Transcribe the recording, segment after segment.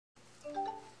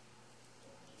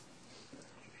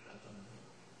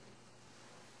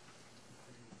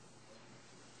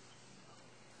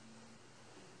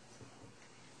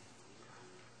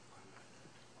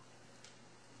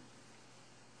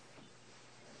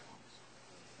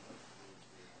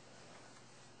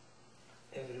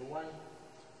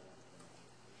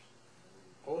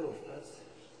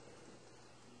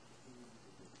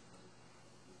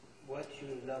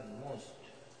love most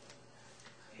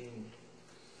in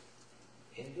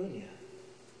dunya,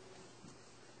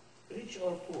 rich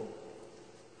or poor,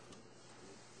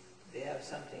 they have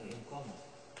something in common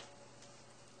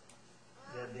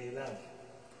that they love.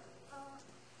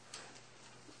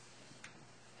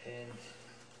 And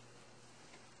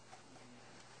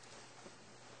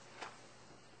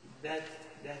that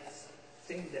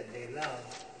thing that they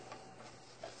love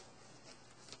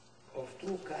of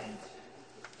two kinds.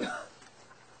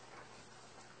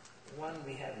 One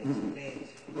we have explained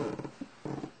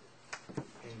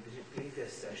in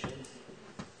previous sessions,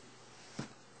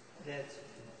 that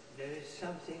there is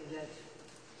something that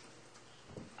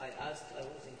I was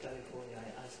in California,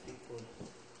 I asked people,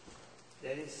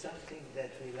 there is something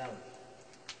that we love.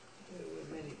 There were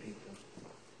many people.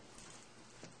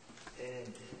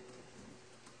 And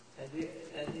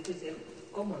it is a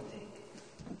common thing.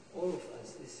 All of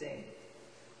us the same.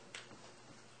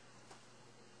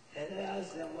 And I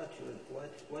asked them,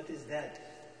 what is that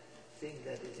thing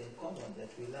that is in common that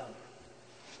we love?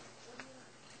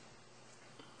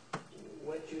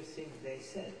 What do you think they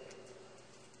said?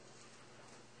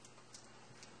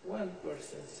 One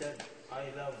person said,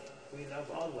 we love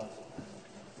Allah subhanahu wa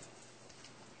ta'ala.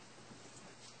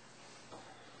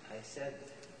 I said,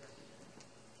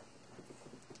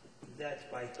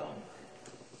 that by tongue.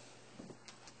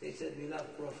 They said, we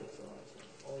love Prophet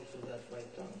also that by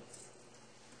tongue.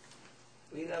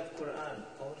 We love Quran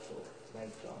also by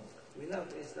tongue. We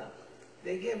love Islam.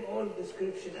 They gave all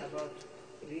description about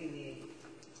really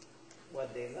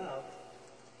what they love.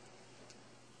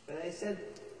 But I said,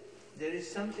 there is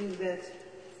something that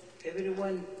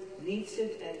everyone needs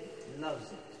it and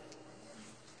loves it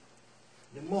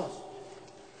the most.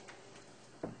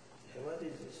 And what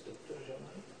is this, Dr.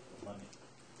 Jamal? Money.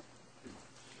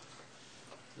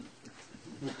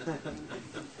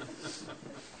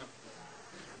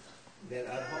 There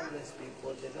are homeless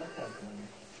people, they don't have money.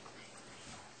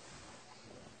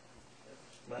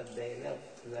 But they love,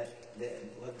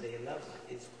 what they love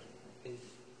is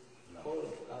all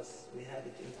of us, we have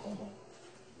it in common.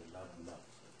 We love love.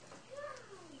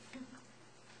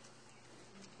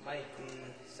 Might be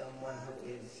someone who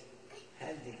is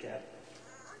handicapped,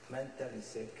 mentally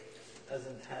sick,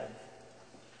 doesn't have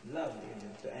love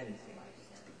even to anything,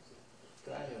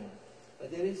 to anyone. But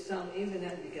there is some, even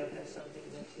handicapped has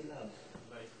something that he loves.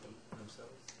 Like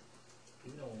themselves?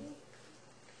 No.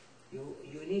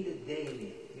 You need it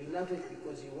daily. You love it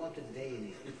because you want it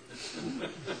daily.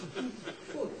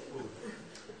 Food.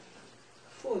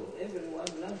 Food.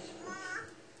 Everyone loves food.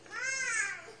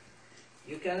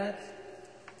 You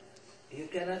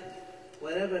cannot,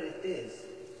 whatever it is,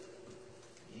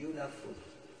 you love food.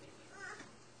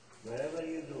 Wherever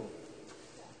you do.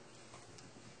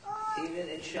 Even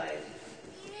a child,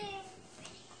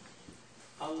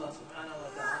 Allah subhanahu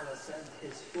wa ta'ala sent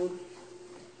his food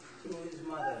through his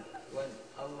mother. When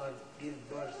Allah gives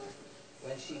birth,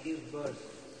 when she gives birth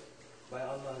by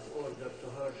Allah's order to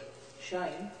her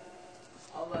child,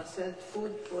 Allah sent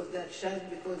food for that child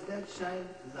because that child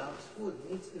loves food,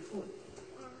 needs the food.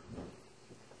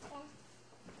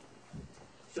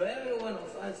 So every one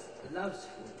of us loves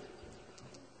food.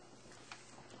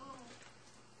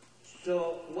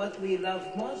 So what we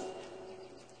love most,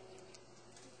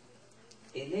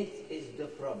 in it is the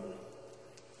problem.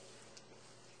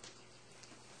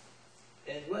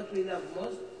 And what we love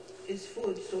most is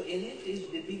food, so in it is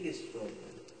the biggest problem.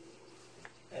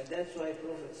 And that's why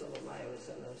Prophet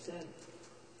ﷺ said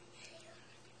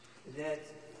that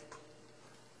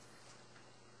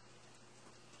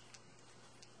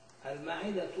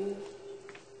Al-Ma'idatu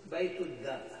Baytud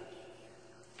Da.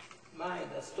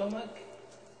 Ma'ida, stomach,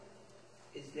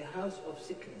 is the house of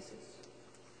sicknesses.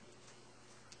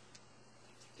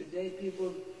 Today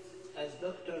people, as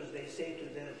doctors, they say to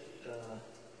their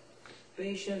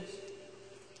patients,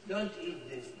 don't eat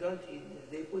this, don't eat this.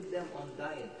 They put them on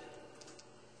diet.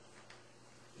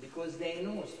 Because they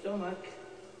know stomach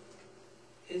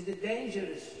is the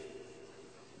dangerous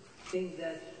thing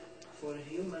that for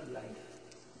human life.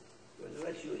 Because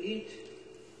what you eat,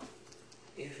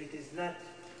 if it is not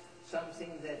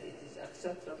something that it is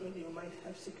acceptable, you might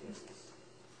have sicknesses.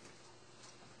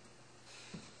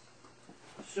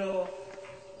 So,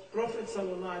 Prophet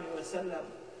ﷺ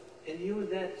knew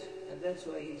that, and that's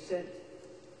why he said,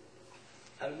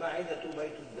 Al-Ma'idatu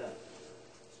Baytud Da.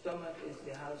 Stomach is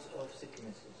the house of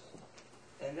sicknesses.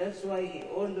 And that's why he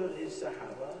ordered his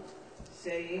Sahaba,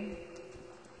 saying,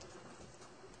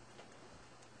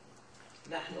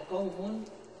 نحن قوم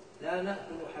لا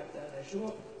نأكل حتى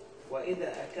نجوع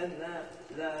وإذا أكلنا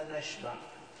لا نشبع.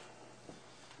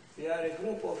 We are a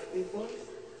group of people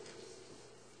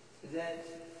that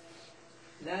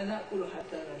لا نأكل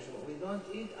حتى نجوع. We don't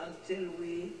eat until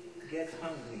we get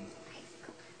hungry.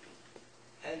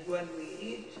 And when we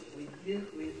eat,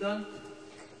 we don't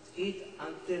eat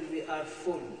until we are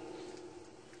full.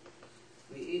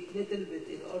 We eat little bit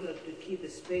in order to keep a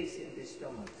space in the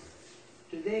stomach.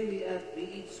 Today we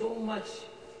eat so much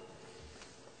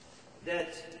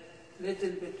that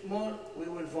little bit more we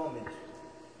will vomit.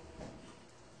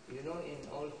 You know, in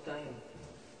old time,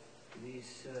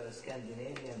 these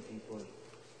Scandinavian people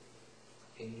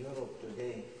in Europe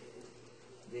today,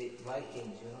 the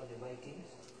Vikings, you know the Vikings?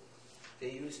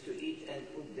 They used to eat and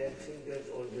put their fingers,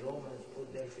 or the Romans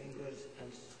put their fingers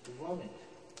and vomit.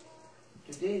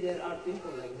 Today there are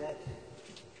people like that.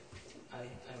 I'm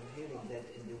hearing that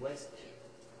in the West.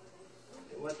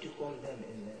 What you call them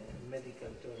in medical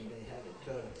term, they have a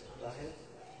term. Tahir?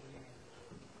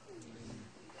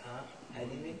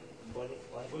 Anemic?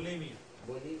 Bulimia.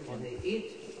 Bulimia. They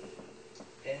eat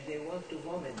and they want to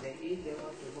vomit. They eat, they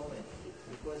want to vomit.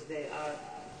 Because they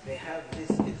have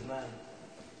this idman,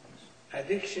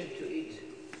 addiction to eat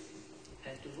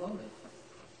and to vomit.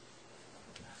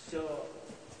 So,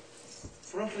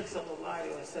 Prophet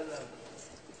ﷺ,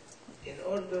 in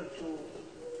order to,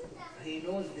 he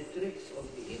knows the tricks of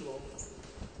the ego,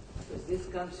 because this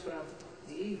comes from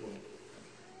the ego.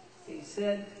 He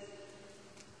said,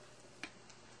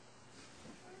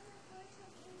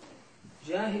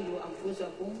 جاهدوا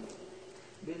أنفسكم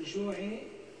بالجوع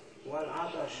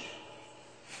والعطش.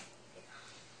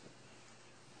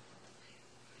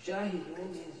 Jahidu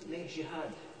means make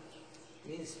jihad,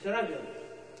 means struggle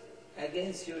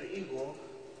against your ego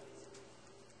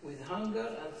with hunger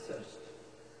and thirst.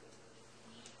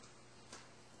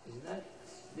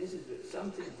 This is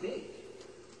something big.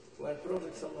 When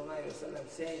Prophet ﷺ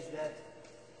says that,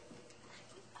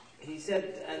 he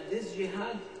said, and this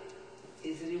jihad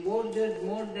is rewarded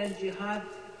more than jihad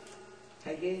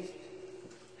against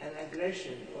an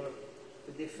aggression or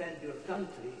to defend your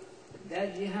country.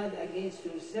 That jihad against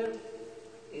yourself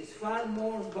is far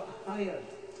more higher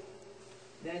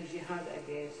than jihad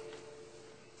against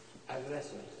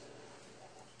aggressors.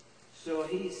 So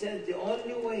he said the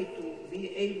only way to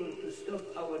be able to stop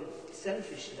our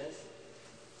selfishness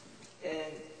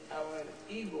and our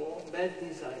ego, bad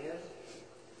desires,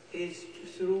 is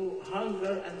through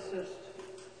hunger and thirst.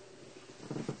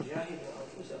 جاهدوا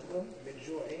أنفسكم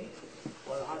بالجوع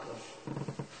والعطش.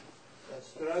 The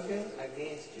struggle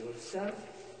against yourself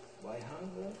by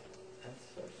hunger and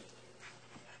thirst.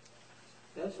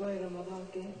 That's why Ramadan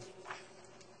came.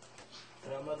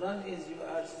 Ramadan is you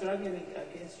are struggling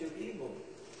against your ego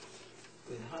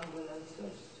with hunger and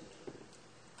thirst.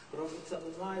 Prophet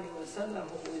ﷺ,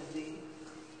 who is the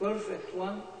perfect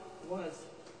one, was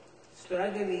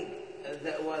struggling,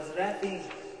 that was wrapping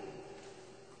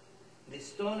the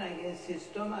stone against his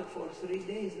stomach for 3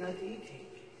 days, not eating.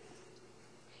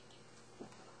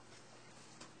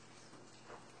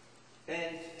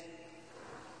 And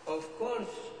of course,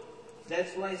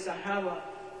 that's why Sahaba,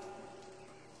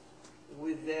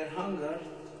 with their hunger,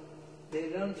 they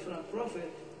learned from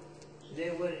Prophet,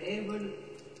 they were able,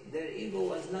 their ego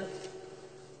was not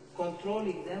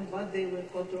controlling them, but they were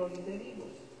controlling their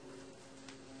egos.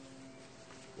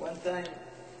 One time,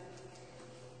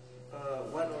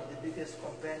 one of the biggest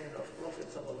companions of Prophet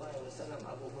ﷺ,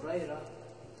 Abu Huraira,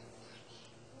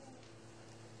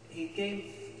 he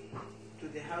came to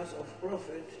the house of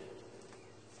Prophet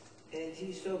and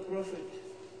he saw Prophet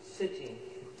sitting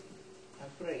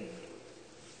and praying.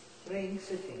 Praying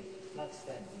sitting, not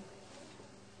standing.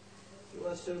 He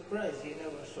was surprised, he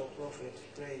never saw Prophet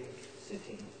praying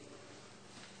sitting.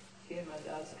 Came and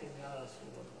asked him, Ya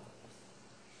Rasulullah,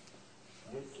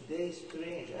 today is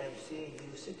strange, I am seeing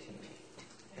you sitting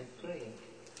and praying.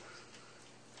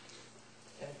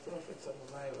 And Prophet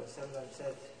ﷺ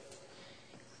said,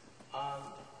 I'm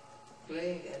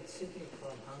praying and sitting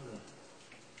from hunger.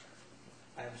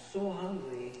 I am so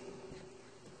hungry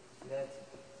that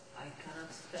I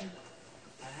cannot stand.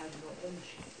 I have no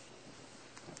energy.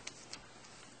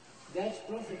 That's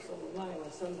Prophet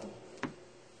ﷺ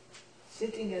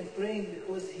sitting and praying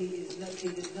because he did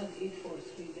not eat for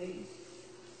 3 days.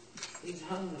 He's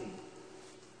hungry.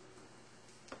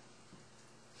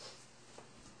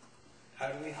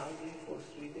 Are we hungry for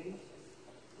 3 days?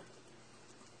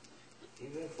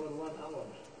 Even for 1 hour.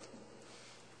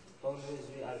 Always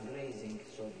we are grazing,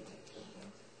 sorry.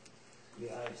 We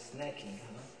are snacking,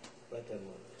 huh? Better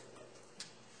word.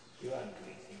 You are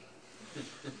grazing.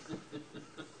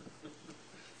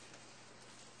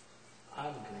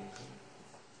 I'm grazing.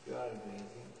 You are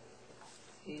grazing.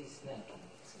 He's snacking.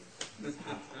 He's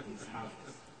half.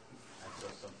 I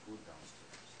brought some food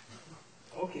downstairs.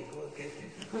 Okay, go get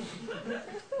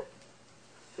it.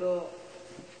 So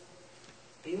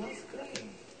he was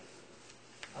crying.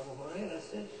 Abu Huraira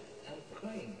said, I'm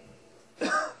crying. I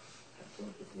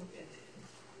thought, look at him.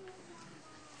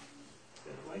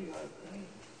 Said, why you are crying?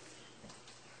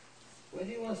 What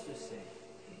he wants to say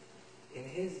in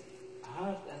his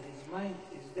heart and his mind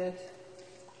is that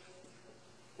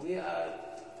we are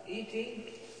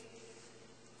eating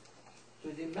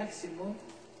to the maximum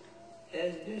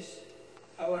as this,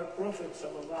 our Prophet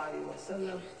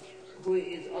ﷺ, who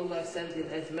is Allah sending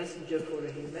as messenger for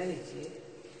humanity,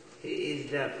 he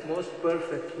is the most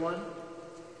perfect one.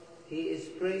 He is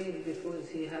praying because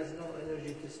he has no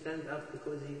energy to stand up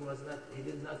because he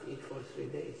did not eat for 3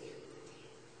 days.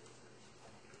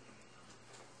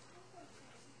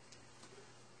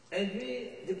 And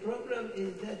the problem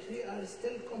is that we are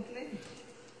still complaining.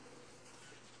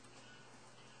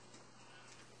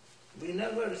 We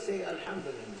never say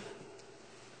Alhamdulillah.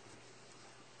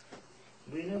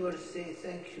 We never say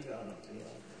thank you, Ya Rabbi, Ya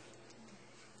Allah.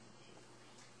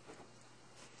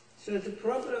 So the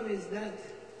problem is that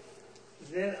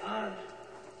there are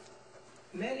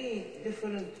many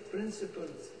different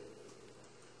principles,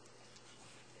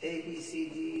 A, B, C,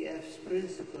 D, F's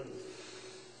principles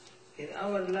in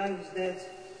our lives that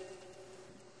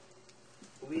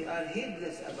we are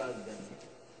heedless about them.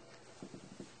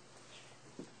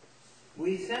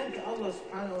 We thank Allah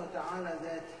subhanahu wa ta'ala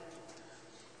that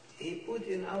He put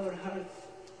in our hearts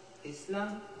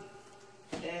Islam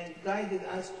and guided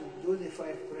us to do the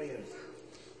 5 prayers.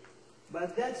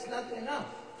 But that's not enough.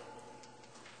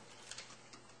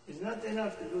 It's not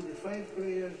enough to do the 5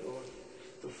 prayers or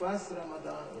to fast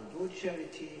Ramadan or do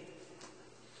charity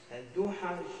and do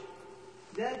Hajj.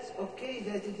 That's okay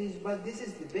that it is, but this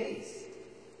is the base.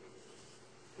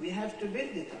 We have to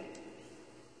build it up.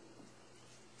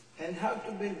 And how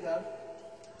to build up?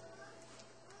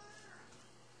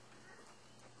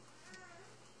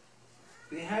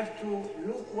 We have to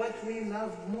look what we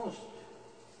love most.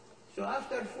 So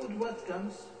after food, what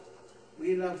comes?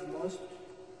 We love most.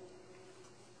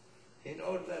 In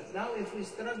order, now if we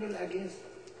struggle against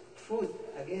food,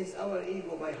 against our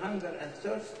ego by hunger and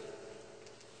thirst,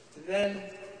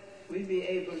 then we'll be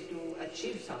able to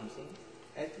achieve something,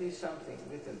 at least something,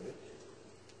 little bit.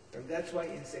 And that's why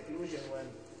in seclusion, when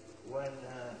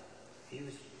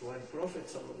Prophet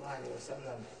sallallahu alaihi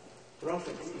wasallam,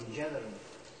 prophets in general,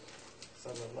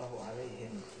 sallallahu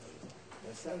alayhi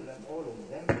wasallam,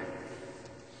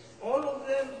 all of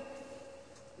them,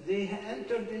 they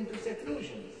entered into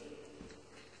seclusions.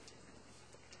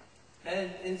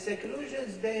 And in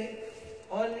seclusions, they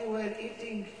only were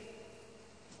eating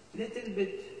little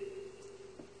bit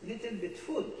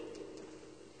food.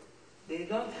 They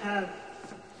don't have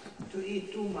to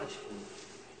eat too much food.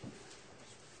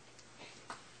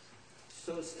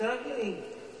 So struggling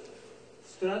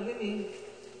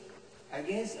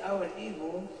against our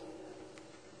ego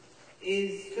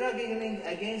is struggling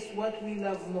against what we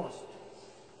love most.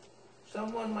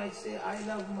 Someone might say, I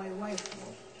love my wife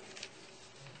most.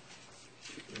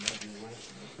 You love your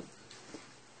wife most?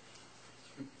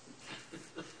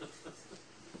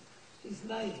 She's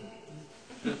lying.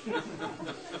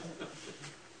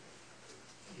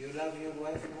 You love your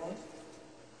wife most?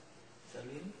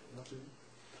 Salim? Nothing.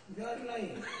 You are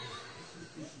lying.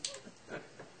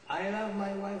 I love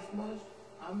my wife most,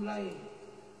 I'm lying.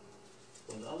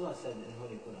 Because Allah said in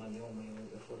Holy Quran, يَوْمَ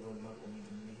يَفِرُّ الْمَرْءُ مِنْ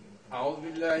أُمِّهِ. أعوذ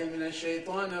بالله من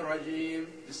الشيطان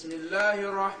الرجيم. بسم الله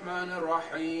الرحمن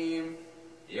الرحيم.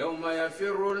 يوم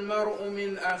يفر المرء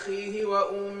من أخيه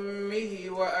وأمه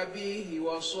وأبيه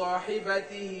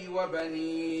وصاحبته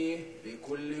وبنيه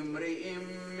لكل امرئ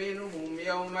منهم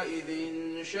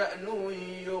يومئذ شأن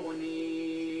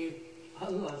يغنيه.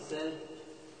 Allah said,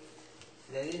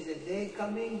 there is a day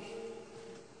coming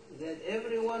that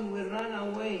everyone will run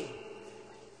away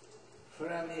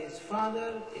from his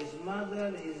father, his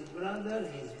mother, his brother,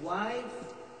 his wife,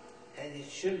 and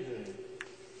his children.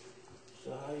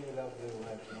 So how you love your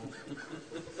wife most?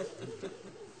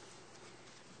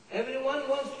 Everyone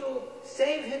wants to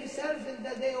save himself in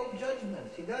the day of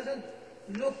judgment. He doesn't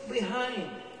look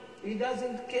behind. He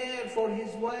doesn't care for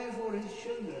his wife or his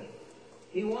children.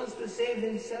 He wants to save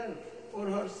himself or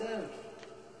herself.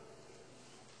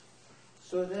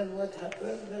 So then what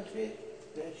happens? That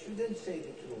shouldn't say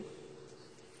the truth.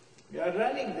 You are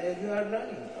running there, you are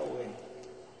running away.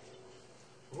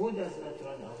 Who does not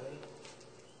run away?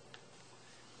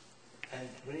 And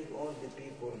bring all the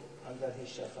people under his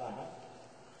shafa'ah?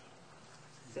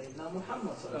 Sayyidina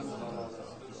Muhammad sallallahu alaihi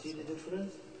wasallam. You see the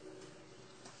difference?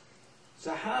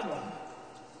 Sahaba,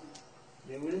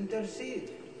 they will intercede.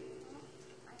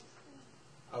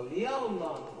 Awliya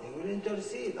Allah, they will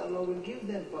intercede. Allah will give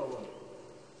them power.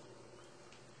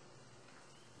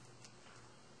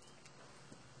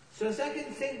 So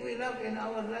second thing we love in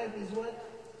our life is what?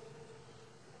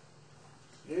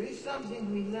 There is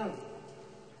something we love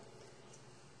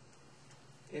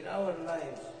in our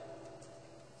lives.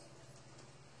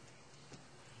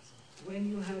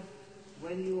 When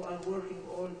you are working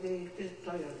all day, get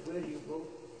tired, where do you go?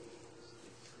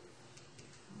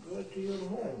 Go to your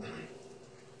home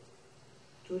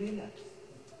to relax,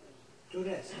 to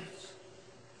rest.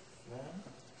 Yeah?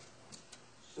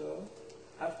 So,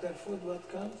 after food, what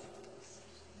comes?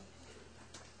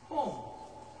 Home.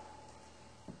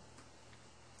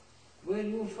 Where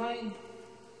you find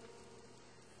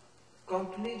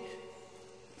complete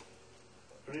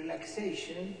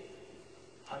relaxation,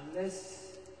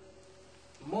 unless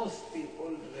most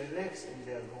people relax in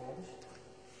their homes,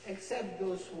 except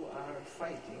those who are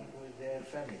fighting with their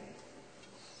family.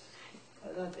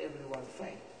 Not everyone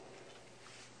fights.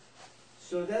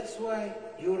 So that's why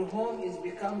your home is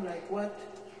become like what?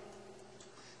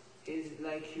 Is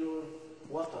like your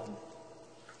watan,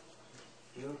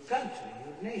 your country,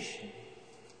 your nation.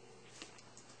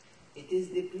 It is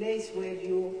the place where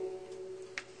you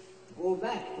go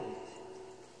back to it,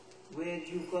 where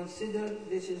you consider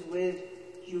this is where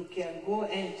you can go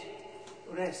and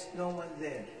rest, no one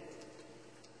there.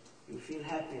 You feel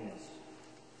happiness.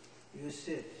 You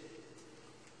sit.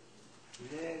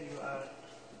 There you are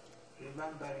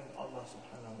remembering Allah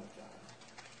subhanahu wa ta'ala.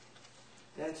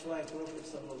 That's why Prophet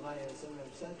sallallahu alayhi wa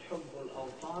sallam said, حُبُّ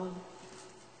الْأَوْطَانِ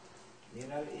مِنَ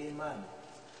الْإِيمَانِ.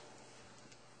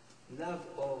 Love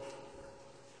of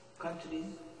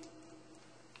countries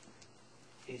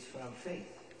is from faith.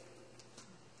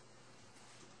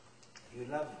 You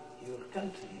love your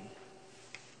country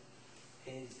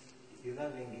is you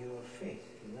loving your faith,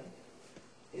 you know?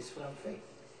 It's from faith.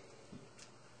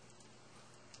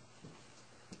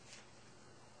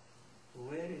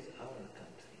 Where is our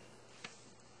country?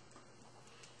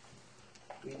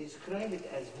 We describe it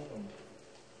as home.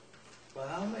 For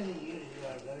how many years you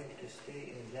are going to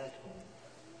stay in that home?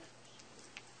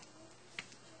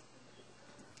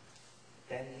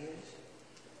 10 years?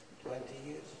 20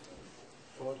 years?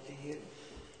 40 years?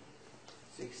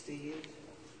 60 years?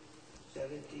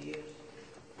 70 years?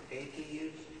 80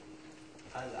 years?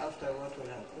 And after what will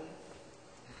happen?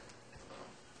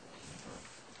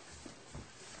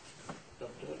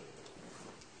 Doctor?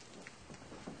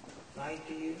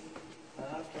 90 years? And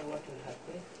after what will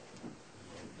happen?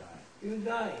 You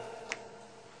die.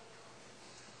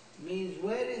 Means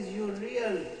where is your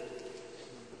real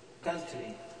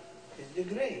country? It's the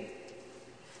grave.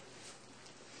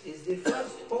 It's the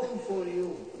first home for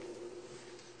you.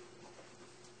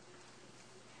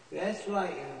 That's why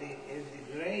if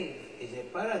the grave is a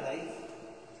paradise,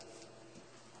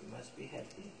 you must be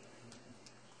happy.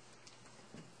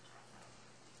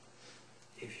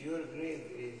 If your grave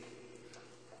is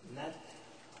not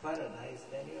paradise,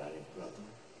 then you are in problem.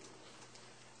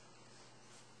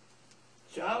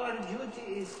 So our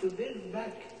duty is to build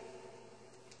back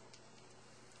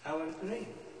our grave.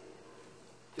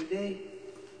 Today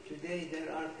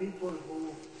there are people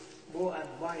who go and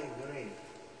buy a grave.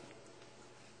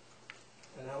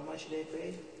 And how much they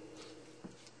pay?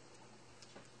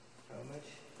 How much,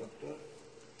 doctor?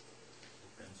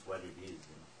 Depends what it is.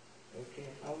 You know. Okay,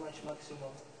 how much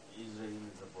maximum? Israel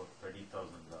is about $30,000.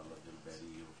 They'll bury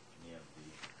you near the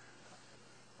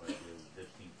where they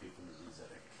think people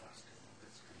resurrect fast. You know.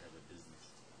 That's kind of a business.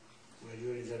 Will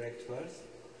you resurrect first?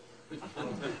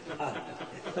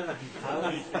 How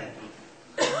is that?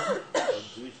 For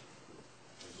Jewish people,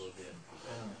 they go there.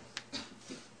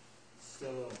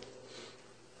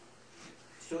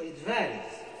 So it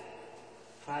varies.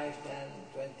 5, 10,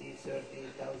 20,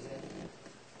 30,000.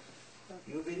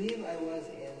 You believe I was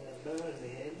in Beverly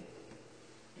Hills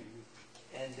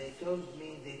and they told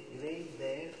me the grave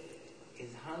there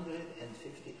is $150,000.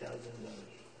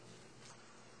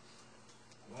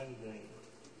 One grave.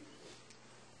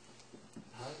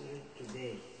 100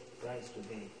 today, price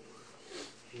today.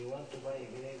 If you want to buy a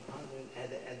grave,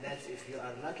 100, and that's if you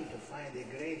are lucky to find a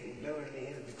grave in Beverly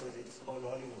Hills because it's all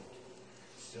Hollywood.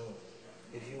 So,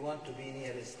 if you want to be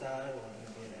near a star or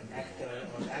near an actor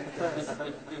or actress,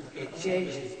 it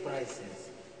changes prices.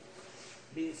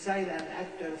 Beside an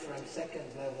actor from second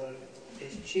level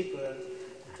is cheaper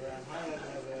from higher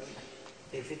level.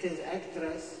 If it is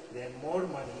actress, then more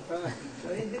money. So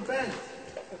it depends.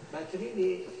 But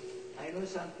really, I know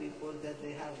some people that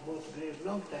they have bought grave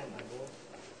long time ago,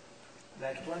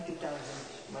 like 20,000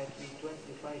 might be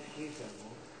 25 years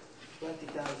ago,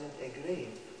 20,000 a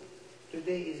grave.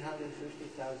 Today is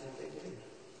 150,000 a grave.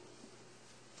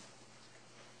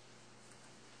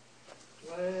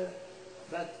 Well,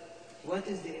 but what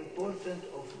is the importance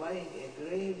of buying a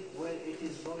grave where it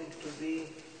is going to be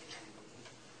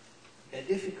a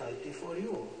difficulty for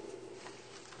you?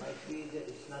 Might be that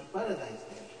it's not paradise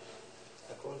there,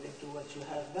 according to what you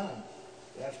have done.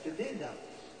 You have to dig up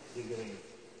the grave.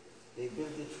 They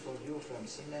build it for you from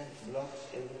cement, blocks,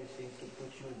 everything to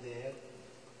put you there.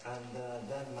 And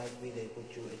then might be they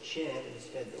put you a chair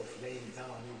instead of laying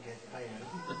down, you get tired.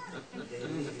 They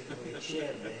leave you a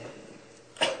chair there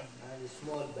and a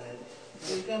small bed.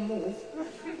 So you can move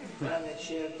from a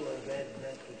chair to a bed,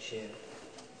 bed to chair.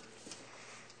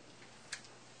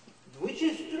 Which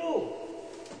is true.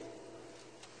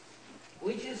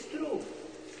 Which is true.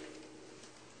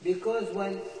 Because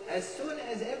as soon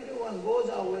as everyone goes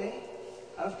away,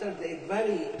 after they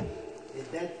bury the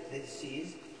dead, the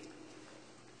deceased,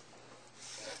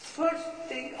 first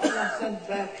thing Allah sent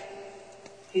back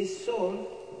his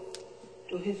soul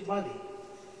to his body.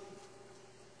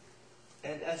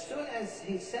 And as soon as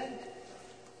he sent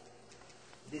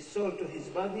the soul to his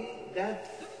body, that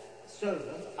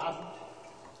servant, abd,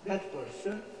 that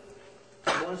person,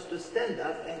 wants to stand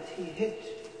up and he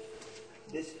hit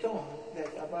the stone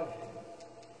that's above him.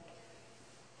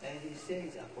 And he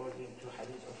says, according to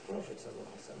hadith of Prophet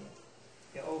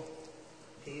ﷺ, oh,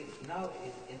 he now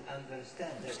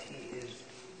understands that he is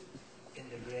in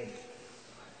the grave.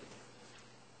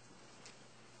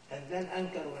 And then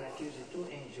Ankar, when accused, the two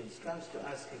angels comes to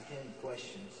ask him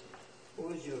questions.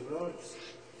 Who is your Lord?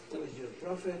 Who is your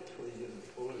Prophet?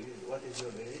 What is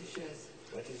your religion?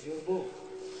 What is your book?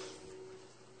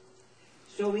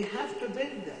 So we have to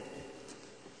build that.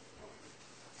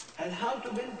 And how to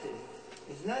build it?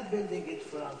 It's not building it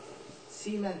from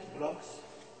cement blocks,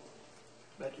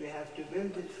 but we have to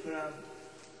build it from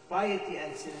piety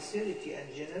and sincerity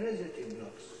and generosity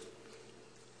blocks.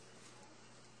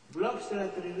 Blocks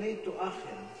that relate to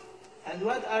Akhirah. And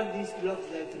what are these blocks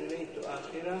that relate to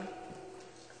Akhirah?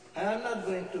 And I'm not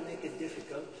going to make it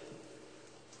difficult.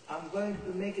 I'm going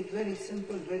to make it very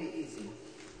simple, very easy.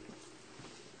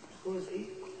 Because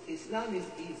Islam is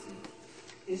easy.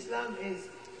 Islam is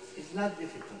not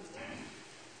difficult.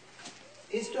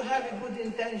 It's to have a good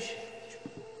intention.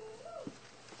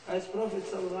 As Prophet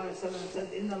ﷺ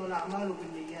said, إِنَّمَا الْأَعْمَالُ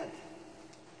بِالنِّيَّاتِ.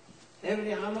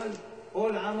 Every amal,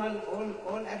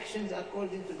 all actions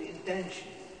according to the intention.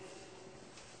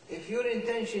 If your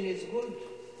intention is good,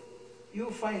 you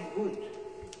find good.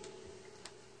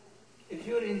 If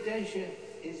your intention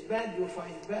is bad, you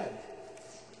find bad.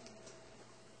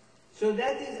 So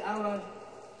that is our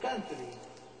country.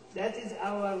 That is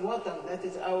our watan. That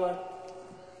is our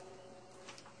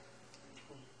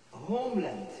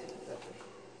homeland.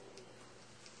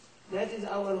 That is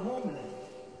our homeland.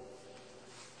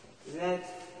 That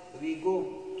we go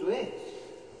to it.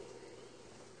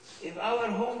 If our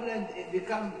homeland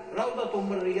become Rawdatun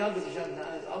min Riyad al-Jannah,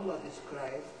 as Allah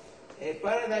described, a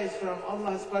paradise from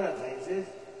Allah's paradises,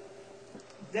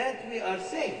 that we are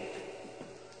saved.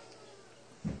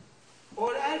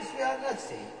 Or else we are not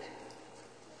saved.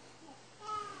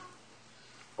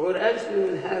 Or else we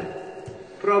will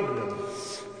have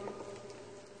problems.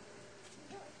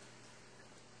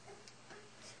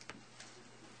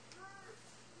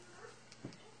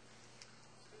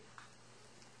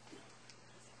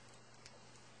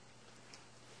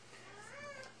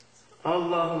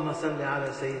 Allahumma salli ala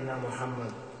Sayyidina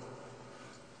Muhammad.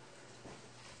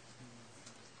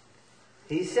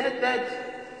 He said that,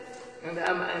 and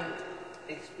I'm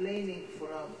explaining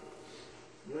from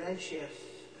Grand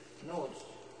Sheikh's notes.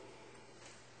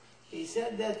 He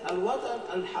said that al-watan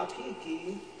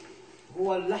al-haqiqi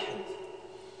huwa al-lahd.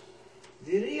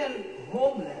 The real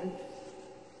homeland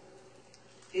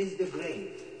is the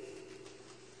grave.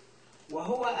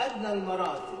 وهو أدنى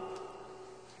المراتب.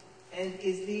 And it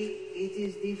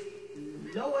is the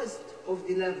lowest of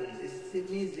the levels. It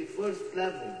means the first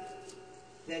level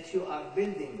that you are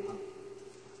building up.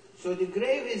 So the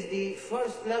grave is the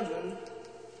first level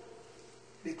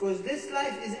because this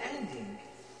life is ending.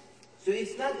 So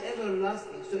it's not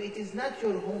everlasting. So it is not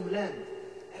your homeland.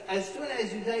 As soon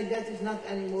as you die, that is not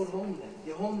anymore homeland.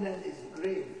 The homeland is the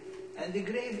grave. And the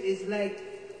grave is like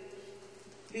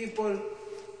people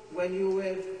when you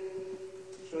were,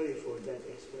 sorry for that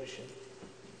expression,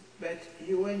 but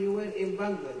when you were in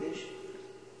Bangladesh,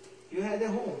 you had a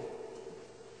home.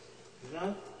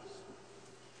 Not?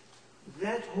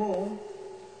 That home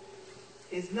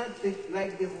is not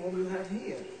like the home you have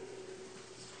here.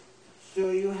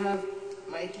 So you have,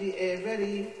 might be a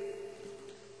very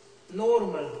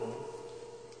normal home.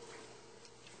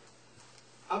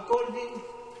 According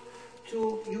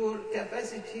to your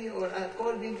capacity or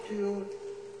according to your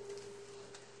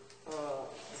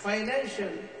financial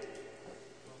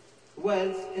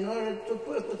wealth in order to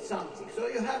put something. So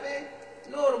you have a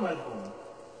normal home.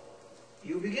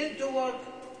 You begin to work,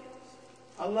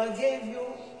 Allah gave you,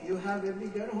 you have a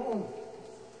bigger home.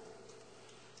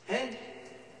 And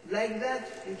like that,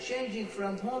 you're changing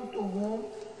from home to home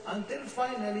until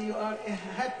finally you are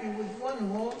happy with one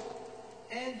home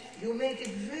and you make it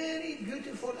very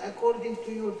beautiful according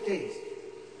to your taste.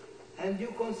 And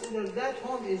you consider that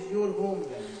home is your home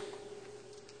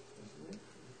then.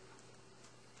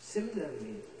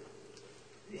 Similarly,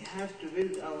 we have to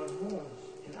build our homes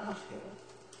in Akhirah.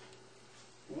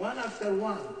 One after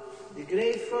one. The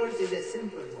grave first is a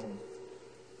simple home.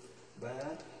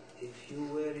 But if you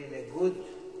were in a good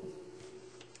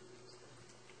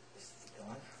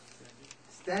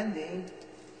standing,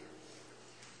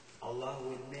 Allah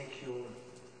will make your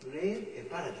grave a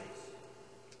paradise.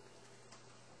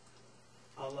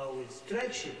 Allah will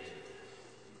stretch it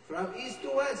from east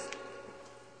to west.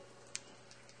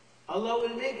 Allah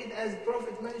will make it, as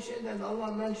Prophet mentioned and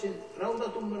Allah mentioned,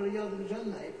 Rawdatun min Riyad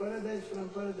al-Jannah, a paradise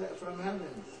from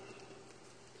heaven.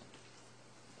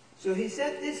 So he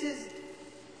said this is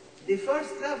the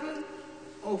first level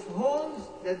of homes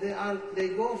that they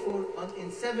go for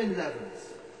in 7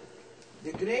 levels.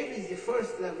 The grave is the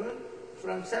first level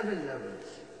from 7 levels.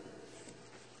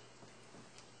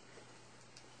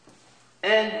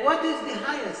 And what is the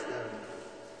highest level?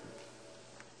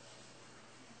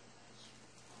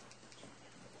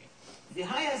 The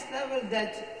highest level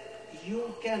that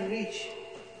you can reach,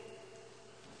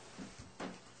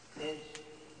 and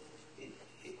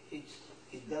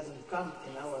it doesn't come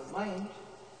in our mind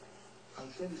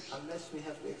unless we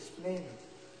have to explain it.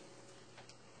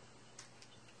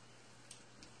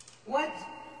 What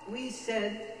we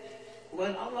said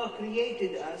when Allah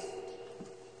created us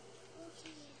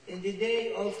in the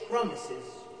day of promises.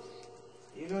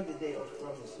 You know the day of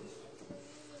promises.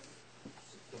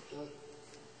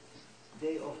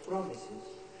 Day of promises.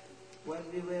 When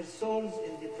we were souls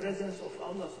in the presence of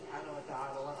Allah subhanahu wa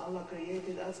ta'ala, when Allah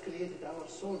created us, created our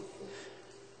souls first.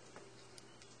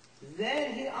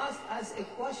 Then He asked us a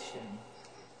question,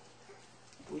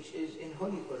 which is in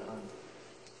Holy Quran.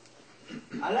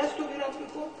 Alastu bi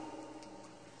rabbikum?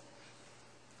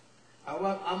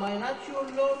 Am I not your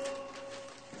Lord?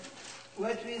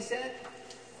 What we said?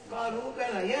 Qalu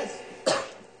bala, yes.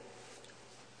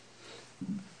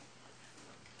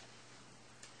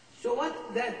 So what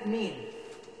that mean?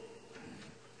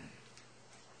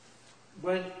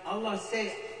 When Allah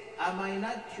says, am I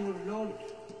not your Lord?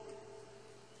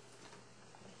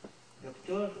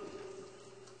 Doctor,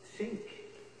 think.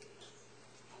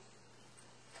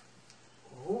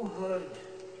 Who heard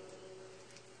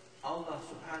Allah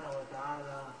subhanahu wa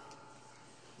ta'ala's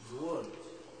words?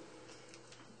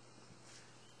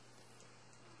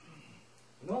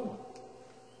 No one.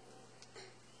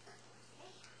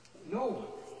 No one.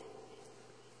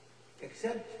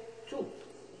 Except 2.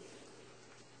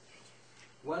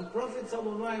 When Prophet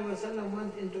ﷺ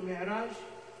went into Mi'raj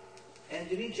and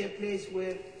reached a place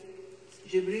where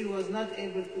Jibreel was not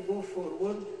able to go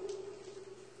forward,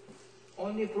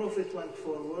 only Prophet went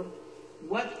forward.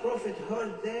 What Prophet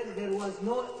heard there was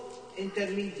no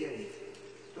intermediary.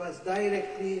 It was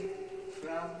directly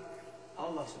from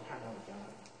Allah subhanahu wa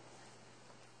ta'ala.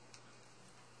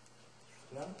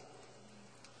 Yeah?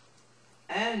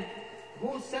 And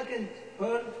who second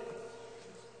heard?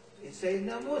 Is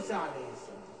Sayyidina Musa alayhi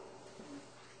salam.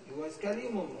 He was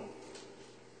Kalimullah.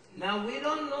 Now we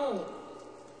don't know,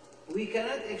 we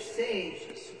cannot say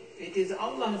it is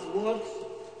Allah's words,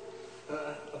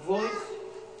 voice,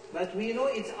 but we know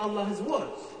it's Allah's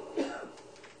words.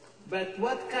 But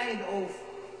what kind of,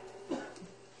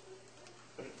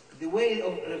 the way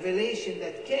of revelation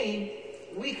that came,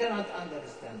 we cannot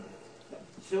understand it.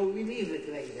 So we leave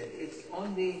it like that. It's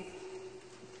only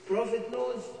Prophet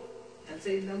knows and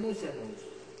Sayyidina Musa knows.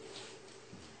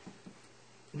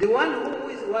 The one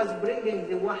who was bringing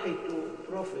the wahi to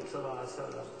Prophet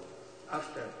ﷺ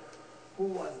after, who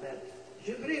was that?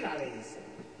 Jibreel alayhi salam.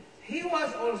 He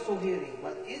was also hearing,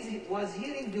 but was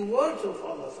hearing the words of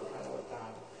Allah subhanahu wa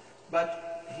ta'ala.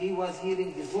 But he was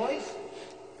hearing the voice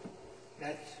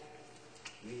that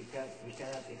we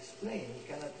cannot explain.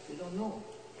 We don't know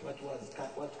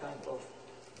what kind of.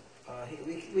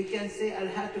 We can say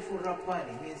Al-Hatifur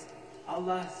Rabbani means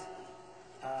Allah's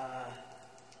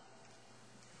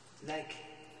like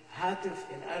Hatif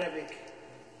in Arabic.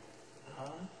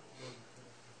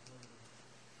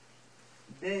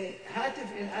 The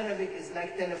Hatif in Arabic is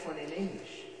like telephone in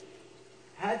English.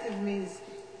 Hatif means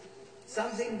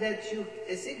something that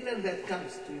a signal that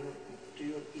comes to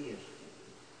your ear.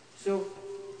 So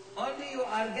only you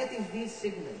are getting these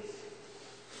signals.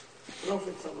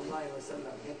 Prophet ﷺ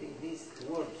getting these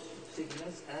words,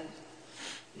 signals, and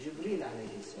Jibreel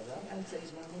alayhi salam, and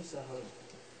Sayyidina Musa heard.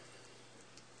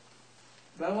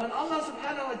 But when Allah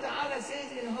subhanahu wa ta'ala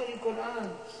says in Holy Quran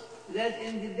that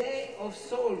in the day of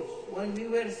souls, when we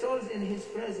were souls in His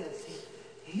presence,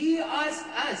 He asked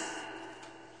us,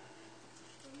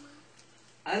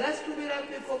 Alastu bi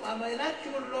rabbikum, am I not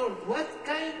your Lord? What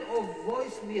kind of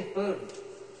voice we heard?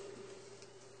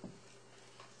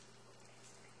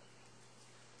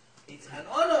 It's an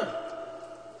honor.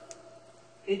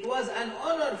 It was an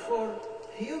honor for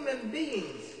human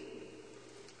beings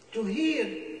to hear.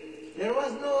 There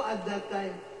was no, at that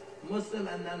time, Muslim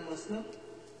and non-Muslim.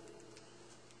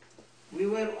 We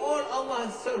were all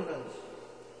Allah's servants.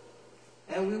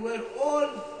 And we were all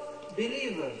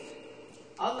believers.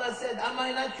 Allah said, am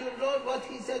I not your Lord? What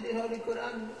He said in Holy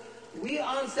Quran? We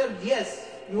answered, yes,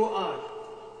 you are.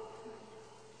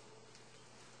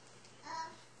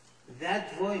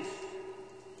 That voice,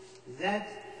 that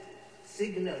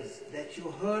signals that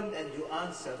you heard and you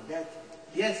answered, that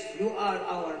yes, you are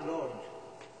our Lord.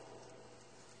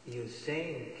 You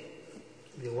think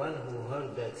the one who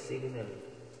heard that signal,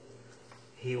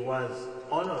 he was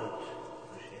honored.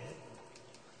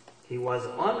 He was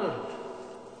honored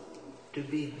to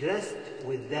be dressed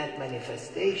with that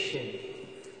manifestation.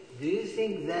 Do you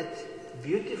think that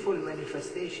beautiful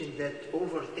manifestation that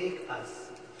overtake us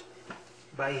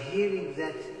by hearing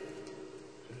that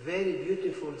very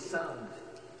beautiful sound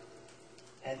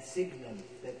and signal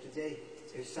that today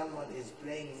if someone is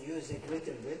playing music a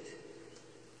little bit,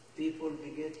 people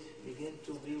begin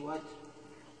to be what?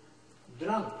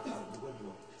 Drunk are the good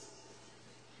ones.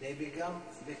 They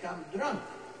become drunk.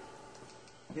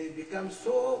 They become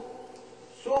so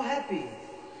happy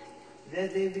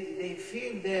that they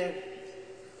feel their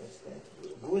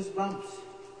goosebumps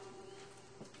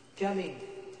coming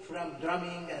from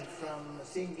drumming and from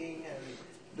singing and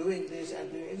doing this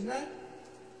and doing. Isn't that?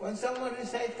 When someone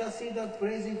recites qasida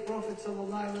praising Prophet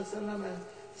ﷺ and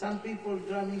some people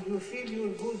drumming, you feel your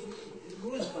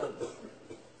goosebumps.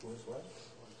 Goose what?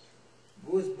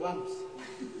 Goosebumps.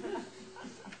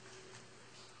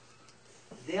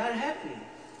 They are happy.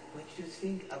 What you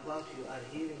think about you are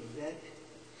hearing that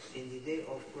in the day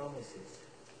of promises?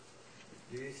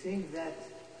 Do you think that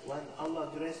when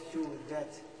Allah dressed you with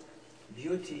that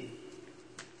beauty,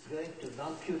 is going to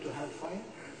dump you to hellfire?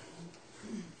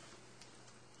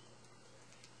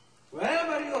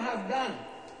 Whatever you have done,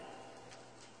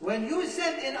 when you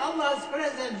said in Allah's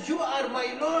presence, you are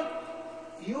my Lord,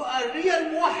 you are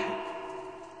real muwahhid.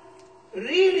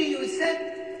 Really you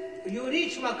said, you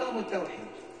reach maqam al-tawheed.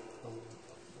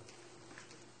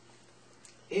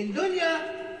 In dunya,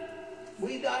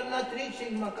 we are not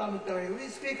reaching maqam al-tawheed. We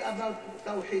speak about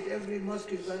tawheed. Every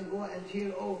mosque is going to go and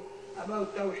hear,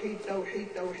 about tawheed,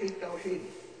 tawheed, tawheed, tawheed.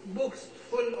 Books,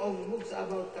 full of books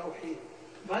about tawheed.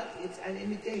 But it's an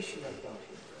imitation of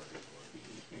tawheed.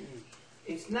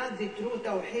 It's not the true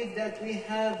tawheed that we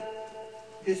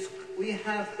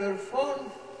have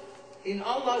performed in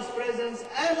Allah's presence,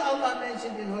 as Allah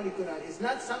mentioned in Holy Quran. It's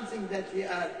not something that we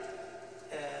are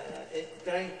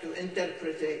trying to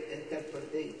interpret.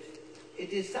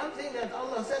 It is something that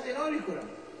Allah said in Holy Quran.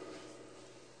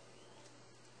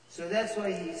 So that's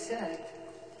why He said,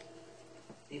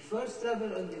 the first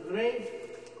level on the grave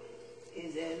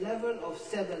is a level of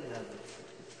 7 levels.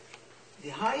 The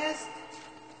highest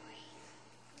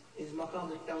is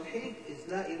maqam al-tawheed, is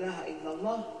la ilaha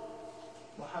illallah,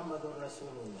 Muhammadur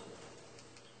Rasulullah.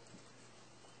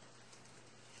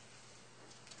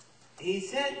 He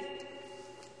said,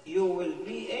 you will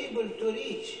be able to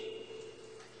reach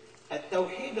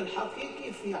التوحيد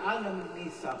الحقيقي في عالم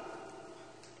الميثاق.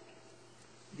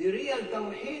 The real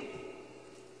tawheed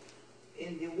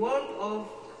in the world of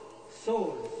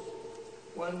souls.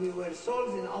 When we were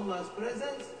souls in Allah's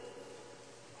presence,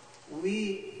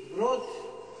 we brought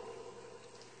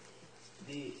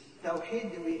the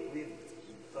tawheed, we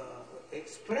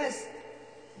expressed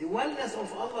the oneness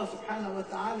of Allah subhanahu wa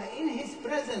ta'ala in His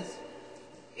presence,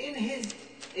 in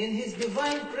His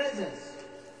divine presence.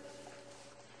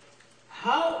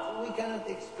 How we cannot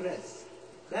express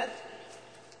that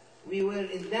we were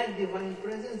in that divine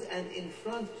presence and in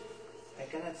front, I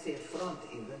cannot say front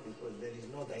even because there is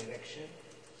no direction.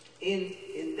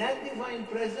 In that divine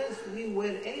presence, we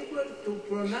were able to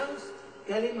pronounce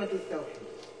kalimatul tawheed.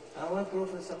 Our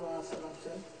Prophet sallallahu alaihi wasallam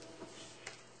said,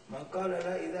 "Man qala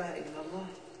la ilaha illallah,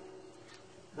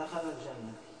 dakhala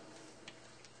al-jannah."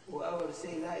 Whoever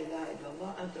say la ilaha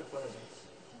illallah, enter paradise.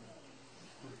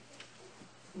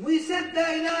 We said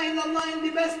la ilaha illallah in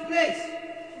the best place.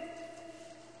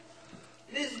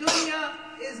 This dunya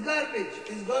is garbage,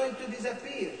 is going to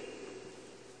disappear.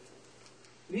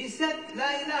 said, La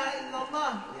ilaha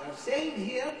illallah. We are saying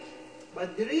here,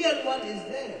 but the real one is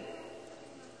there.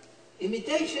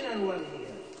 Imitational one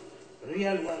here.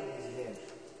 Real one is there.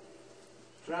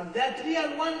 From that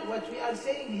real one, what we are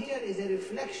saying here is a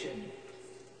reflection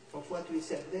of what we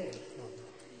said there.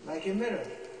 Like a mirror.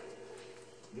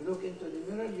 You look into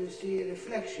the mirror, you see a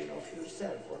reflection of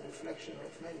yourself or reflection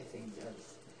of many things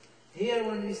else. Here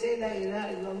when we say La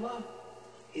ilaha illallah,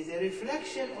 is a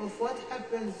reflection of what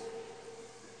happens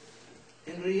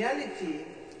in reality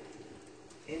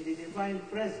in the divine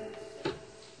presence.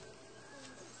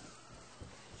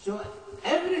 So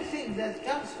everything that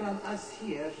comes from us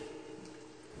here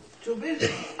to build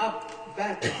up,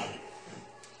 back up,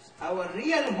 our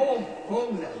real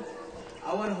homeland.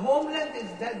 Our homeland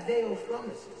is that day of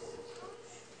promises.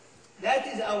 That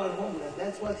is our homeland.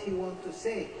 That's what he wants to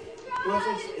say.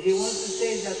 He wants to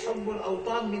say that Hubbul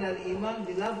Awtan min al-Iman,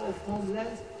 the love of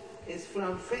homeland, is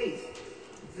from faith.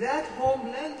 That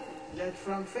homeland, that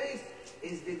from faith,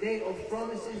 is the day of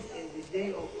promises, and the day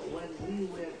of when we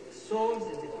were souls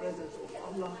in the presence of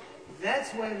Allah.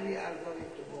 That's where we are going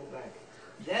to go back.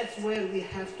 That's where we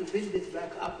have to build it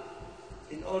back up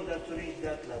in order to reach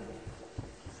that level.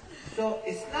 So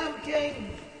Islam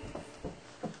came,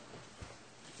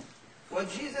 what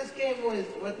Jesus came with,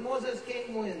 what Moses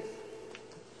came with,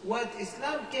 what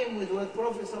Islam came with, what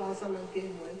Prophet ﷺ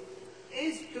came with,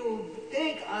 is to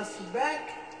take us back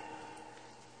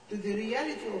to the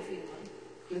reality of Iman,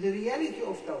 to the reality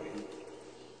of Tawheed,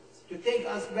 to take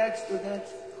us back to that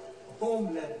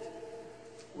homeland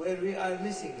where we are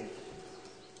missing it.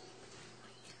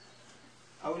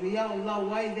 Awliyaullah,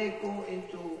 why they go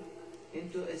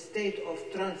into a state of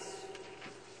trance?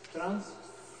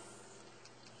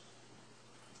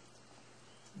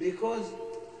 Because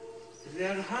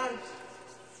their heart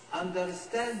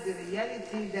understands the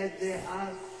reality that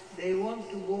they want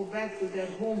to go back to their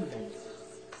homeland.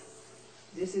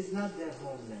 This is not their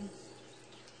homeland.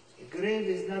 A grave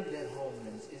is not their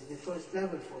homeland. It's the first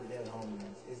level for their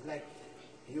homeland. It's like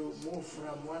you move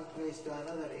from one place to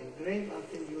another in grave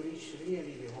until you reach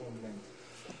really the homeland.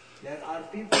 There are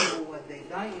people who, when they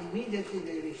die, immediately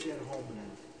they reach their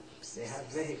homeland. They have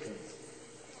vehicles.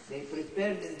 They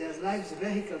prepared in their lives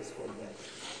vehicles for that.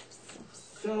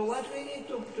 So what we need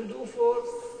to do for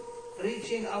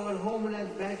reaching our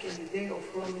homeland back in the day of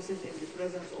promises in the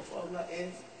presence of Allah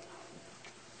is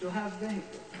to have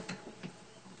vehicles.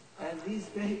 And these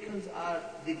vehicles are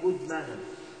the good manners,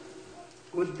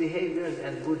 good behaviors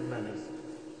and good manners.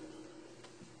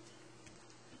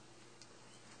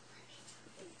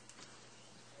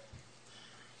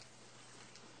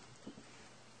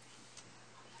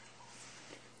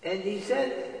 And he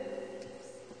said,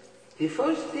 the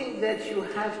first thing that you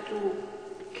have to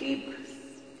keep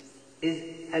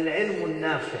is al-ilm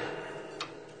al-nafi',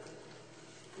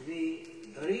 the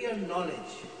real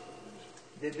knowledge,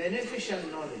 the beneficial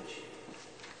knowledge.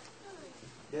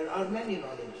 There are many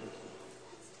knowledges,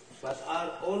 but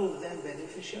are all of them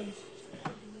beneficial?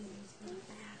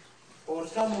 Or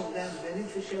some of them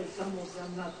beneficial, some of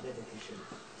them not beneficial?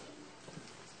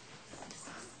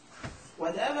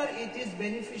 Whatever it is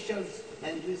beneficial,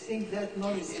 and you think that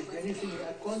knowledge is beneficial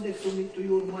according to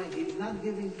your mind, it is not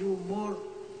giving you more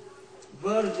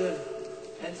burden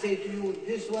and say to you,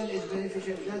 this one is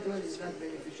beneficial, that one is not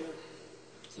beneficial.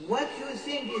 What you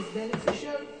think is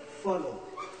beneficial, follow.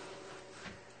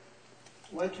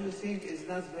 What you think is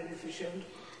not beneficial,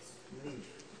 leave.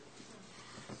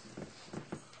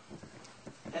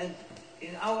 And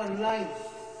in our lives,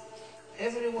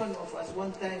 every one of us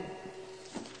one time,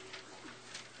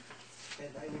 and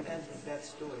I will end with that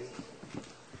story.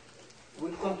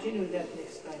 We'll continue that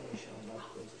next time, inshallah,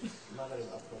 because Maghrib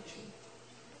approaching.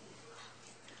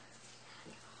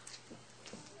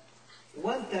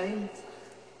 One time,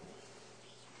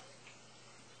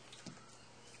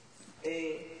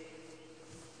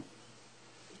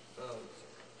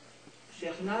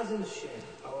 Sheikh Nazim's Sheikh,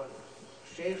 our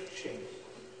Sheikh,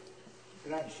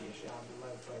 Grand Sheikh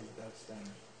Abdullah Faiz Darstan,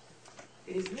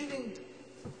 he is living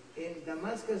in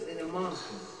Damascus in a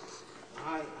mountain,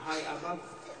 high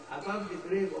above the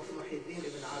grave of Muhyiddin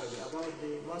ibn Arabi, above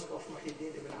the mosque of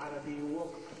Muhyiddin ibn Arabi. You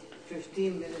walk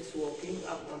 15 minutes walking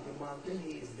up on the mountain,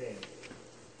 he is there.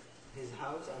 His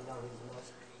house and now his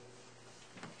mosque.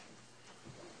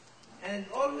 And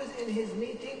always in his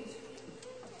meetings,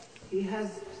 he has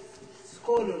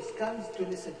scholars comes to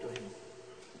listen to him.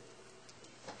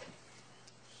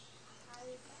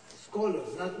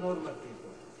 Scholars, not normal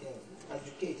people,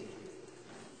 educated people.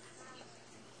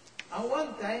 And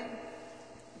one time,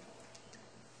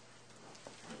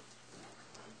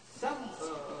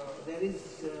 there is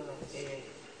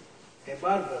a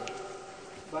barber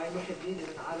by Muhyiddin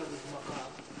ibn Arabi's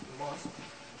maqam, mosque.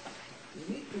 You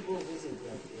need to go visit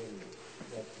that area,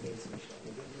 that place, inshallah.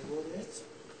 Did you go there? It's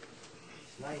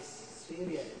nice.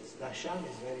 Syria, Sham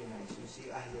is very nice. You see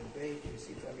Ahlul Bayt, you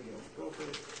see family of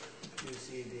Prophet, you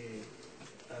see the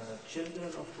children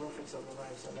of Prophet sallallahu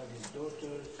alaihi wasallam, his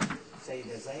daughters.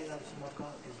 Sayyida Zainab's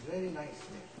maqam is very nice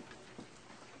there.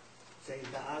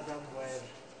 Sayyidina Adam, where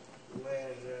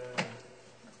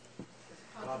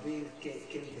Qabil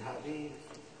killed Habil,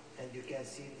 and you can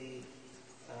see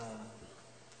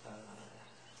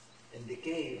in the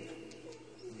cave,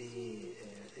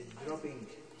 dropping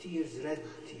tears, red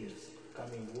tears,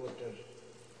 coming water,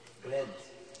 red,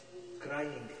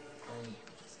 crying, and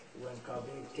when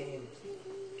Qabil came,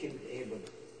 killed Abel.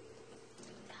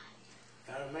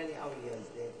 There are many awliyas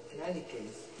there. In any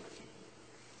case,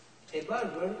 a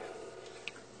barber,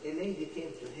 a lady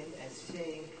came to him and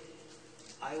saying,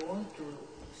 I want to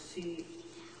see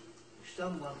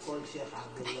someone called Sheikh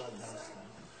Abdullah Dastan.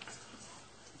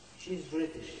 She's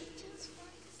British.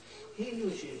 He knew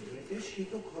she is British. He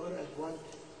took her and went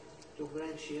to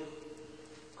Grand Sheikh,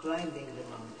 climbing the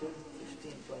mountain,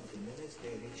 15, 20 minutes, they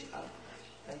reached up,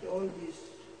 and all these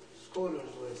scholars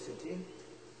were sitting.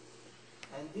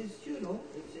 And this,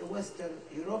 it's a Western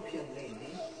European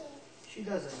lady. She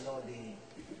doesn't know the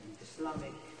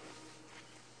Islamic,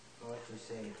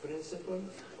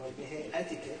 principles or the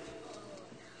etiquette.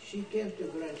 She came to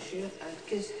Grand Sheikh and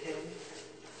kissed him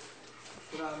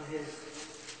from his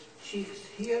cheeks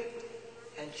here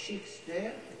and cheeks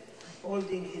there,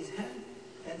 holding his hand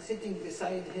and sitting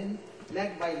beside him,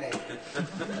 leg by leg.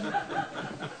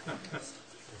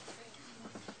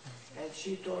 And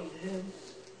she told him,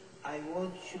 I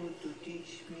want you to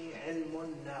teach me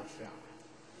ilmun nafi',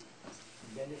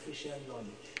 beneficial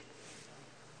knowledge.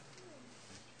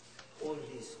 All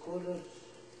these scholars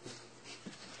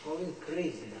going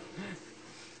crazy now.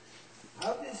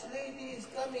 How this lady is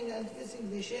coming and kissing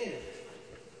the sheikh?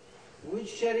 Which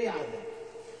sharia then?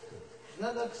 It's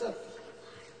not accepted.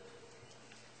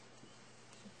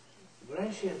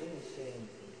 Grand Sheikh didn't say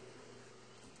anything,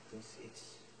 because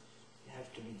you have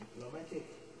to be diplomatic,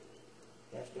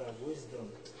 you have to have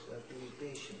wisdom, you have to be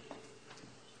patient.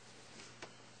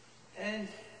 And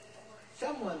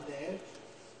someone there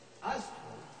asked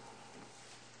her,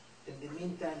 in the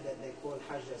meantime that they called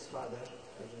Hajja's father,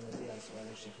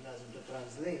 Sheikh Nazim, to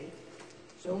translate,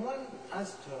 someone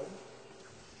asked her,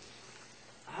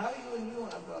 how you knew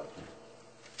about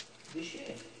the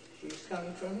Sheikh? She's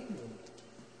coming from England.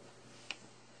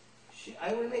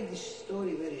 I will make this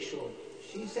story very short.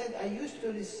 She said, I used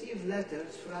to receive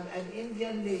letters from an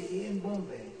Indian lady in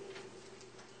Bombay.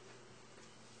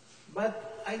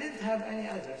 But I didn't have any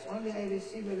address. Only I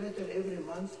received a letter every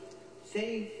month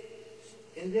saying,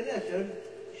 in the letter,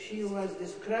 she was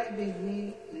describing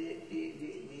me the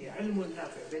ilm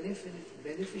al-nafi',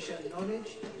 beneficial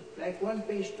knowledge, like 1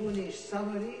 page, 2-page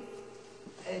summary,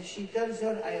 and she tells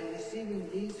her, I am receiving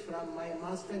these from my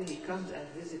master, he comes and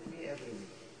visits me every week.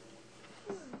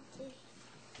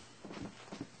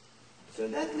 So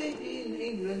that lady in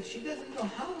England, she doesn't know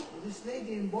how this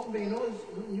lady in Bombay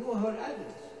knew her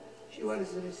address. She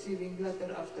was receiving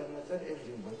letter after letter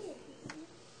every month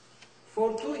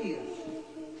for 2 years.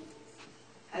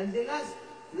 And the last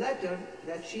letter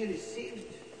that she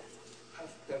received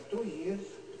after 2 years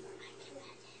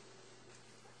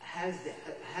has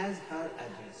her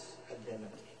address at the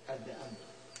end.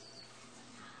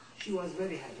 She was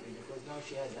very happy because now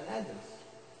she has an address.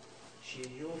 She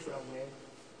knew from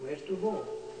where to go.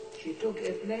 She took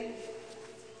a plane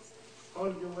all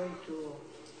the way to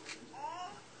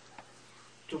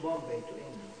Bombay, to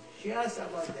England. She asked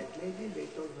about that lady, they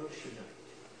told her she died.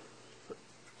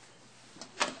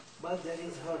 But there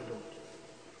is her daughter.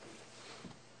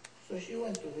 So she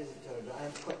went to visit her daughter.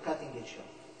 I'm cutting it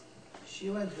short. She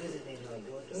went visiting her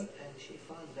daughter and she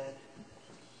found that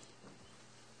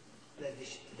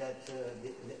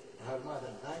her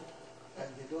mother died, and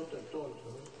the daughter told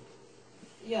her,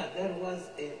 yeah, there was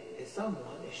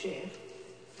someone, a sheikh,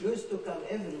 used to come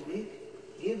every week,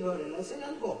 give her a lesson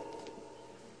and go.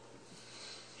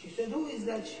 She said, who is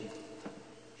that sheikh?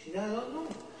 She said, I don't know.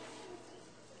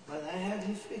 But I have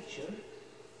his picture,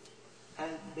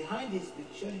 and behind his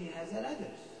picture he has an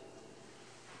address.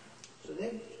 So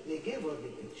they gave her the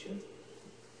picture,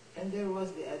 and there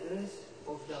was the address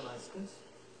of Damascus,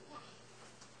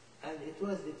 and it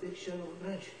was the picture of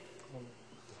Grand Sheikh.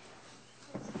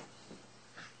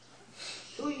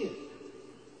 2 years.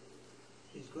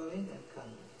 He's going and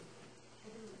coming.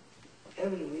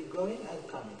 Every week going and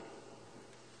coming.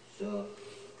 So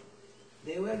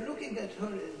they were looking at her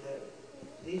in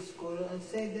these scholars and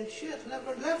saying that Sheikh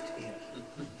never left here.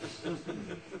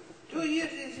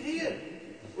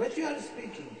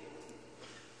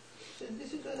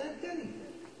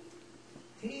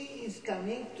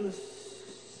 coming to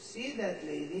see that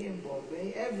lady in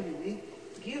Bombay every week,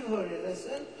 give her a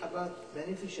lesson about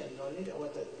beneficial knowledge,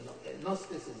 what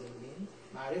Gnosticism means,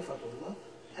 Ma'rifatullah,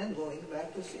 and going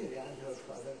back to Syria, and her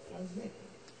father translating.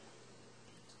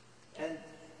 And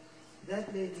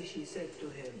that lady, she said to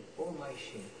him, "Oh my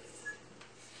Sheikh,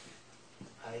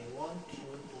 I want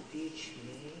you to teach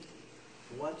me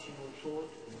what you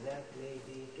taught that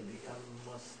lady to become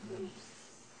Muslim."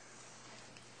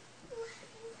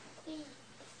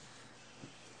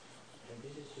 And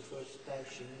this is the first time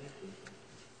she meets with him.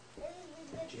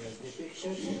 She has the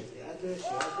picture, she has the address,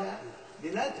 she has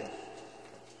the letter.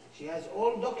 She has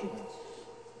all documents.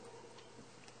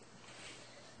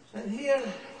 And here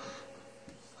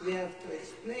we have to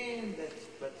explain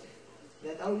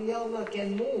that awliyaullah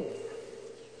can move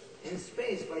in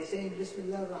space by saying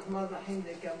Bismillah ar-Rahman ar-Rahim.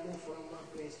 They can move from one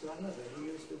place to another. He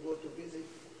used to go to visit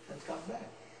and come back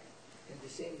in the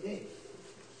same day.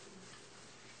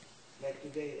 Like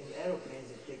today in aeroplanes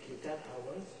it takes you 10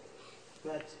 hours,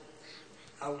 but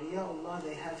awliyaullah,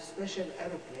 they have special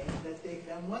aeroplanes that take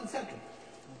them 1 second.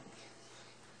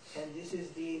 And this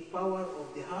is the power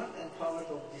of the heart and power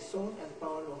of the soul and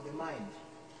power of the mind.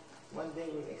 One day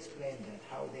we'll explain that,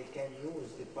 how they can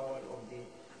use the power of the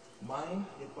mind,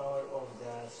 the power of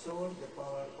the soul, the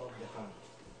power of the heart.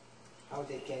 How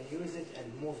they can use it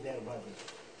and move their body.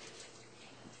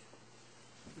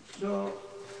 So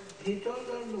he told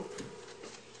her, "Look,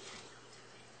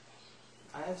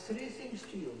 I have 3 things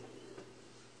to you,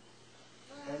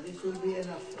 and this will be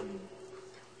enough for you.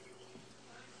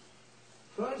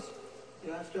 First,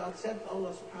 you have to accept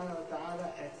Allah subhanahu wa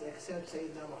ta'ala and accept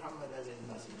Sayyidina Muhammad as his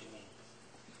messenger.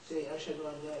 Say, Ashhadu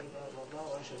an la ilaha illallah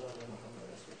wa ashhadu anna Muhammad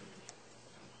Rasulullah.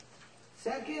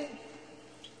 Second,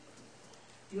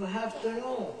 you have to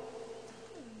know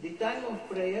the time of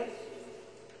prayers,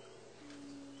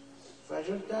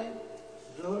 Fajr time,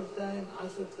 Zuhr time,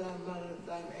 Asr time, Maghrib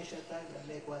time, Isha time, and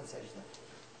make 1 sajda.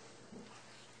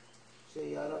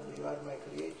 Say, Ya Rabbi, you are my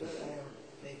creator, I am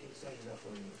making sajda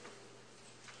for you.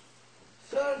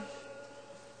 Third,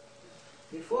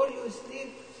 before you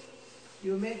sleep,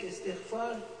 you make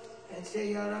istighfar and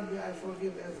say, Ya Rabbi, I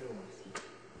forgive everyone."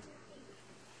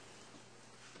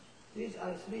 These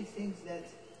are 3 things that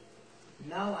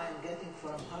now I am getting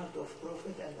from heart of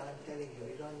Prophet, and I am telling you,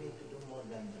 you don't need to do more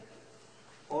than that.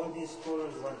 All these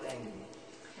scholars weren't angry.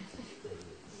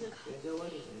 They say,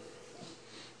 what is this?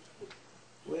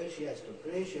 Where she has to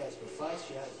pray, she has to fast,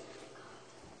 she has...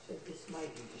 She said, it's my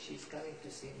duty. She's coming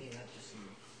to see me, not to see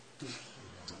you.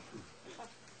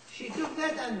 She took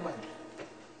that and went.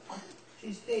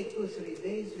 She stayed 2-3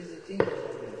 days visiting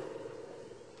her.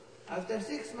 After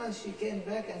 6 months, she came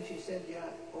back and she said, "Yeah,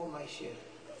 oh my Sheikh,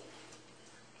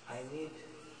 I need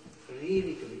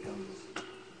really to become Muslim."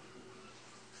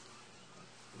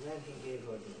 Then he gave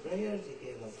her the prayers, he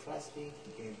gave her fasting,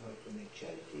 he gave her to make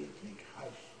charity, make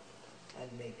hajj, and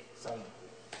make salah.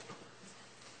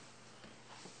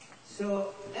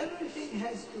 So everything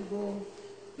has to go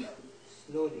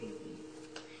slowly.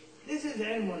 This is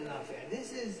ilmun nafi'.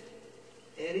 This is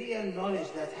a real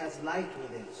knowledge that has light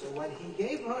with it. So when he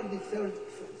gave her the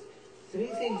 3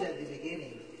 things at the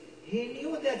beginning, he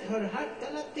knew that her heart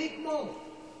cannot take more.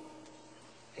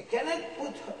 He cannot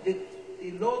put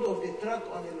the load of the truck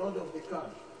on the load of the car.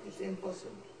 It's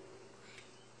impossible.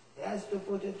 He has to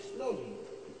put it slowly.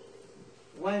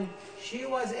 When she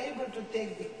was able to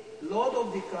take the load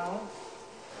of the car,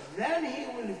 then he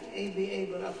will be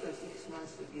able after 6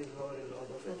 months to give her a load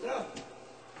of a truck.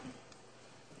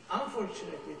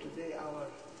 Unfortunately today our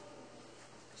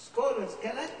scholars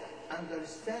cannot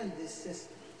understand this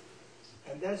system.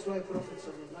 And that's why Prophet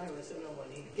ﷺ, when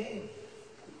he came,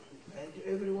 and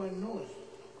everyone knows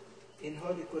in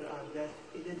Holy Quran that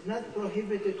he did not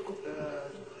prohibit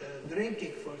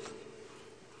drinking first.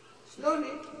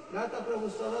 Slowly, لا تقربوا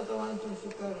الصلاة وأنتم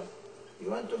سكارى. You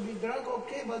want to be drunk,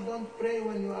 okay, but don't pray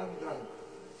when you are drunk.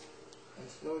 And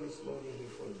slowly, slowly he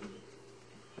forgives.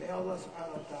 May Allah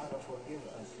subhanahu wa ta'ala forgive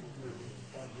us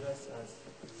and bless us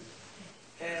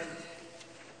and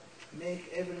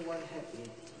make everyone happy.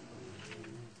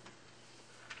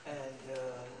 And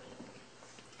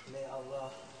may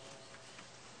Allah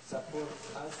support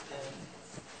us and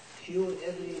cure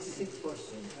every sick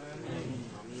person.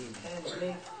 And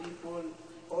make people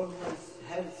always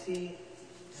healthy,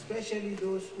 especially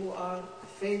those who are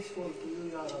faithful to you,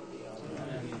 Ya Rabbi, Ya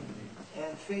Rabbi.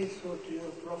 And faithful to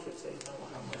your Prophet Sayyidina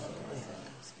Muhammad,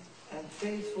 and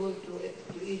faithful to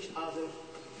each other,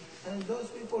 and those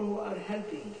people who are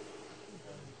helping.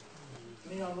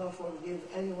 May Allah forgive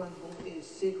anyone who is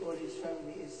sick or his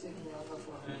family is sick. May Allah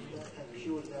forgive them and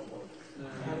cure them all.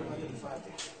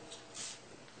 Al-Fatiha.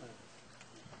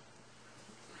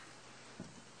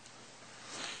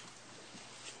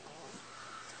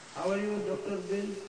 bill